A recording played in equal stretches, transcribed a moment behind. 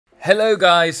Hello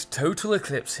guys,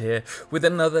 Totalxclipse here with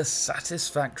another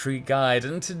Satisfactory guide,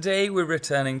 and today we're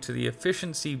returning to the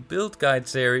Efficiency Build Guide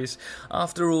series.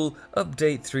 After all,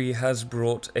 Update 3 has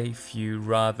brought a few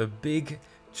rather big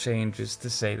changes to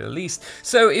say the least.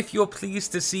 So if you're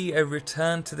pleased to see a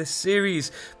return to this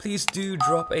series, please do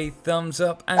drop a thumbs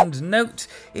up, and note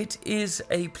it is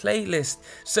a playlist,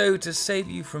 so to save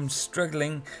you from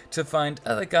struggling to find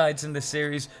other guides in the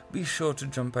series, be sure to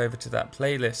jump over to that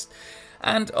playlist.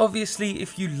 And obviously,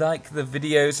 if you like the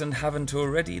videos and haven't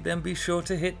already, then be sure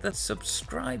to hit the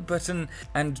subscribe button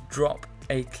and drop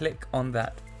a click on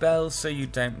that bell so you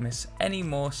don't miss any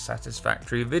more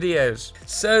Satisfactory videos.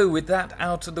 So with that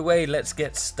out of the way, let's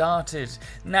get started.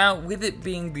 Now, with it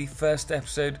being the first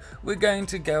episode, we're going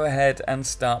to go ahead and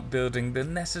start building the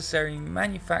necessary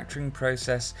manufacturing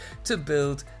process to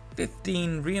build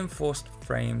 15 reinforced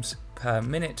frames per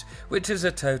minute, which is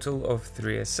a total of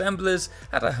 3 assemblers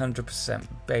at 100%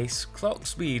 base clock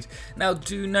speed. Now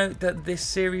do note that this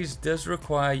series does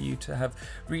require you to have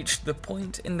reached the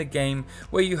point in the game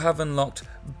where you have unlocked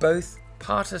both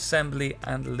Part Assembly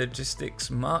and Logistics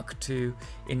Mark II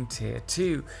in Tier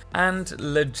 2 and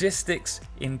Logistics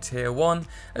in Tier 1,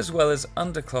 as well as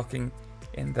underclocking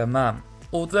in the MAM.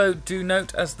 Although do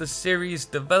note, as the series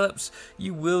develops,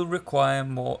 you will require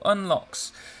more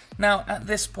unlocks. Now at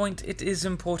this point it is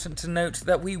important to note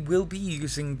that we will be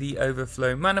using the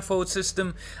overflow manifold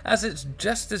system, as it's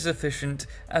just as efficient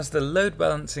as the load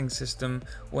balancing system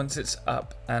once it's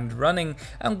up and running,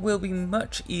 and will be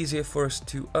much easier for us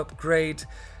to upgrade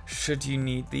should you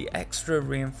need the extra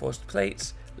reinforced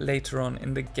plates later on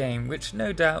in the game, which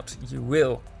no doubt you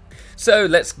will. So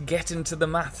let's get into the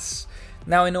maths.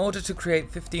 Now, in order to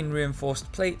create 15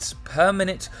 reinforced plates per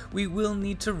minute, we will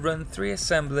need to run 3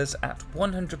 assemblers at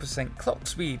 100% clock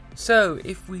speed. So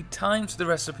if we times the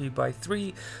recipe by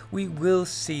 3, we will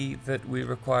see that we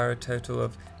require a total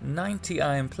of 90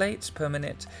 iron plates per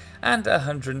minute and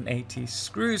 180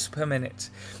 screws per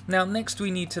minute. Now next we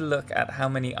need to look at how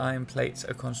many iron plates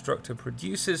a constructor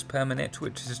produces per minute,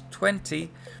 which is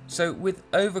 20. So with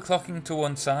overclocking to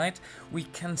one side, we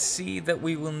can see that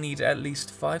we will need at least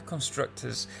 5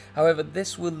 constructors. However,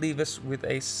 this will leave us with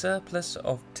a surplus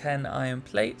of 10 iron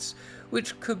plates,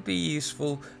 which could be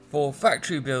useful for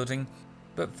factory building.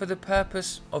 But for the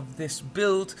purpose of this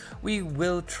build, we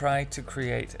will try to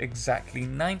create exactly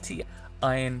 90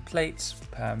 iron plates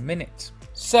per minute.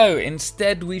 So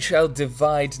instead we shall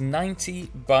divide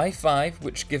 90 by 5,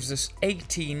 which gives us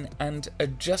 18, and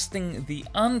adjusting the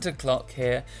underclock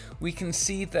here, we can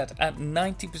see that at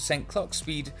 90% clock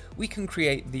speed we can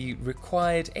create the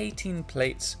required 18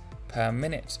 plates per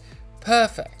minute.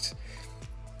 Perfect!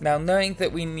 Now, knowing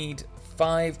that we need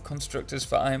 5 constructors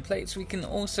for iron plates, we can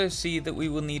also see that we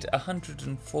will need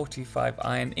 145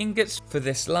 iron ingots for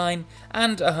this line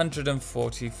and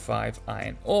 145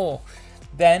 iron ore.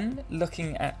 Then,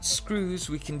 looking at screws,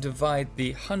 we can divide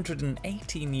the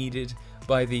 180 needed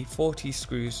by the 40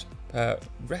 screws per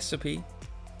recipe,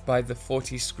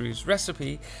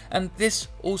 and this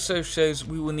also shows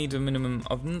we will need a minimum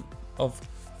of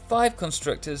 5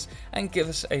 constructors and give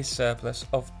us a surplus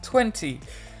of 20.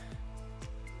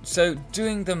 So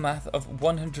doing the math of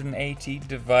 180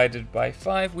 divided by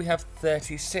 5, we have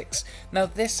 36. Now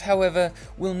this, however,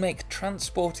 will make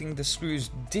transporting the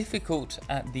screws difficult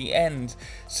at the end,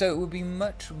 so it would be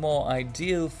much more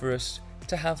ideal for us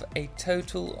to have a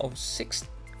total of 6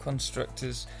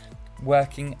 constructors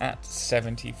working at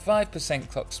 75%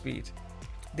 clock speed.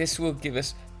 This will give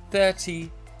us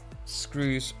 30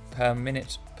 screws per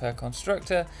minute per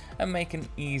constructor and make an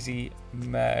easy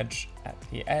merge at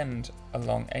the end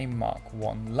along a Mark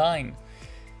I line.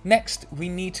 Next, we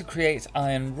need to create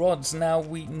iron rods. Now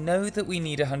we know that we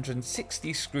need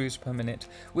 160 screws per minute,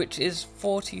 which is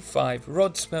 45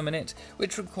 rods per minute,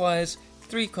 which requires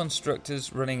 3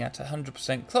 constructors running at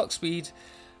 100% clock speed,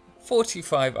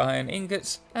 45 iron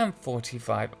ingots and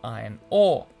 45 iron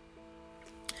ore.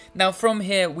 Now from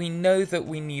here we know that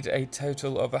we need a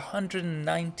total of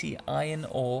 190 iron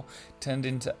ore turned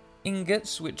into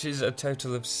ingots, which is a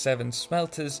total of 7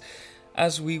 smelters,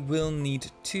 as we will need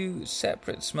 2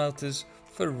 separate smelters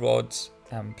for rods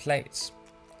and plates.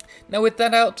 Now with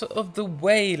that out of the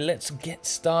way, let's get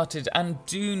started, and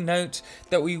do note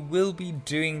that we will be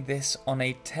doing this on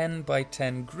a 10 by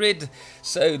 10 grid,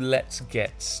 so let's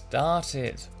get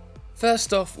started.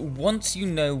 First off, once you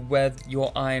know where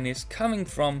your iron is coming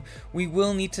from, we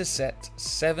will need to set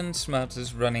 7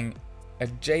 smelters running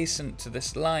adjacent to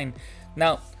this line.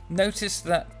 Now, notice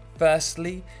that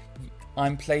firstly,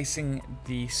 I'm placing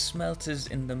the smelters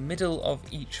in the middle of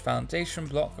each foundation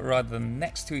block rather than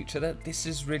next to each other. This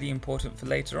is really important for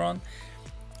later on.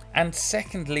 And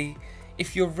secondly,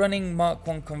 if you're running Mark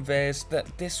 1 conveyors,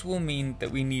 this will mean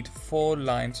that we need 4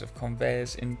 lines of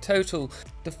conveyors in total.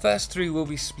 The first 3 will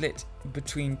be split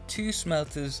between 2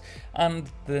 smelters, and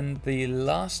then the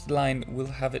last line will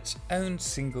have its own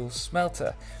single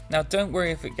smelter. Now don't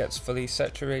worry if it gets fully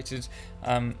saturated,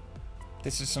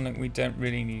 this is something we don't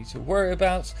really need to worry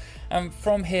about. And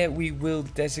from here we will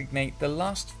designate the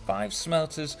last 5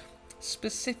 smelters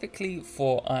specifically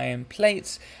for iron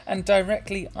plates, and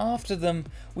directly after them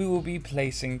we will be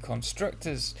placing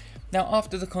constructors. Now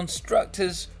after the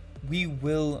constructors we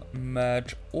will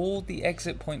merge all the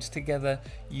exit points together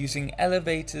using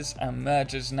elevators and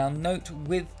mergers. Now note,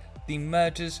 with the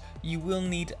mergers you will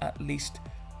need at least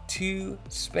 2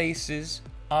 spaces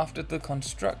after the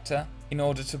constructor in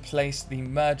order to place the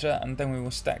merger, and then we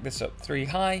will stack this up 3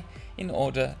 high in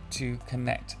order to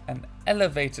connect an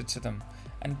elevator to them.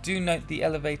 And do note, the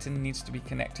elevator needs to be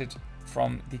connected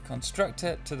from the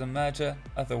constructor to the merger,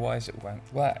 otherwise it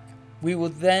won't work. We will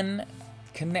then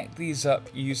connect these up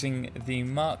using the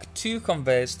Mark II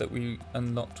conveyors that we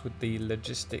unlocked with the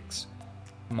Logistics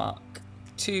Mark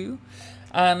II,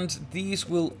 and these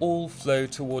will all flow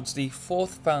towards the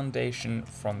 4th foundation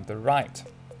from the right.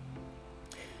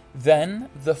 Then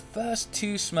the first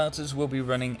 2 smelters will be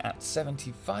running at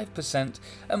 75%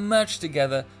 and merge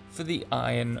together for the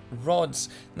iron rods.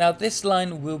 Now this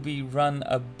line will be run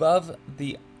above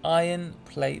the iron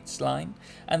plates line,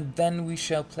 and then we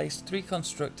shall place 3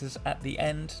 constructors at the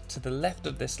end to the left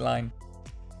of this line.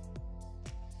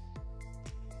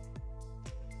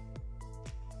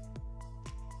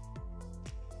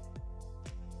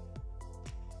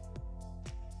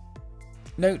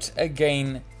 Note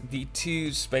again the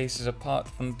 2 spaces apart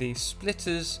from the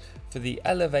splitters for the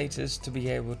elevators to be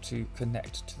able to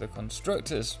connect to the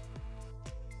constructors.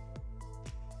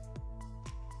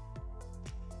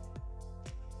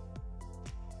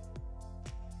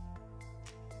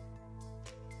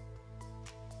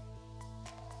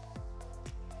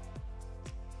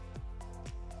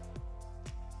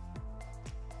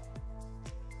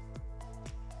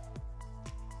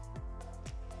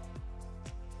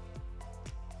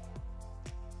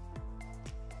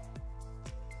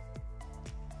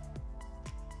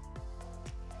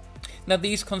 Now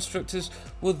these constructors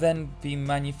will then be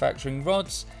manufacturing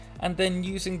rods, and then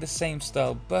using the same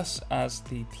style bus as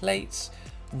the plates,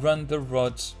 run the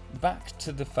rods back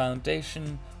to the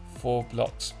foundation 4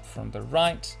 blocks from the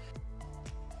right.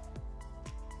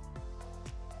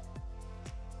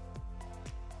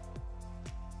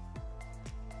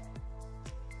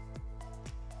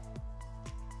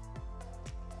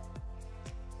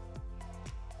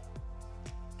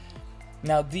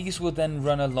 Now these will then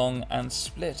run along and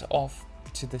split off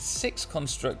to the 6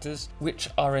 constructors, which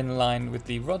are in line with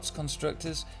the rods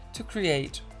constructors, to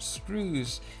create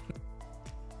screws.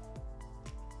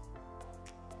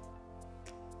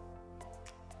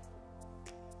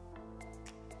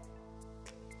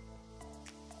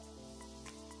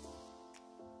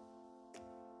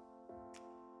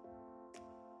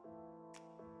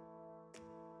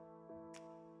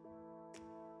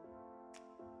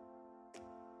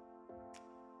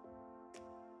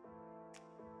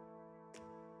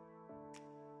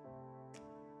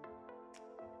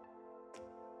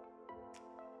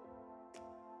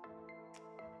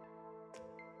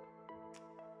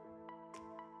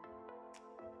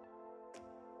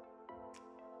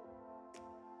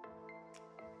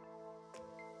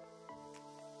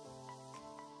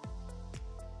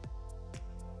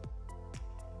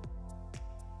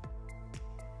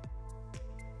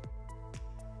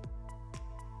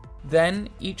 Then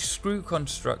each screw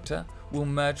constructor will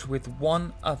merge with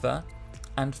one other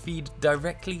and feed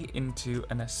directly into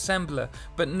an assembler,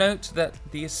 but note that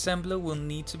the assembler will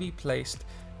need to be placed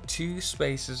 2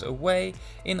 spaces away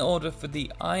in order for the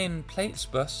iron plates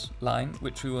bus line,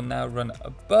 which we will now run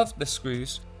above the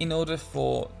screws, in order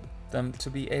for them to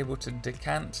be able to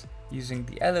decant using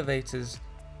the elevators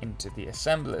into the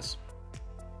assemblers.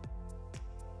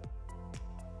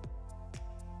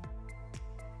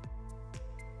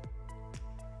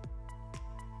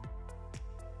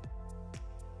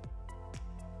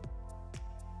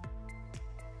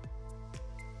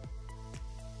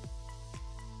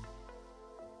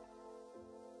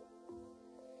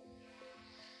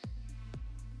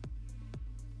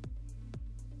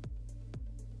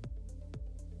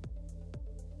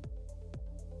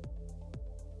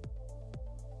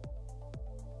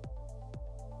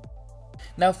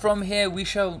 Now from here we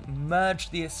shall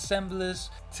merge the assemblers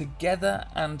together,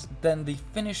 and then the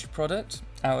finished product,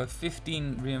 our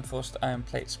 15 reinforced iron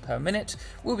plates per minute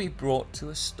will be brought to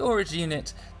a storage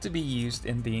unit to be used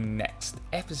in the next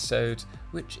episode,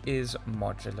 which is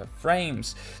modular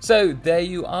frames. So there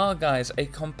you are guys, a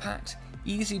compact,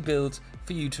 easy build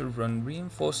for you to run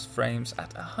reinforced frames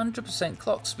at 100%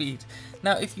 clock speed.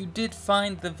 Now if you did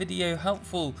find the video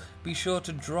helpful, be sure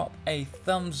to drop a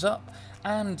thumbs up,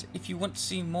 and if you want to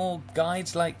see more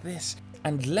guides like this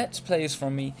and let's plays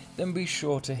from me, then be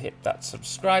sure to hit that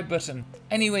subscribe button.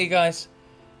 Anyway guys,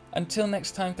 until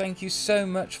next time, thank you so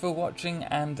much for watching,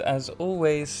 and as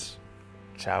always,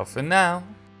 ciao for now.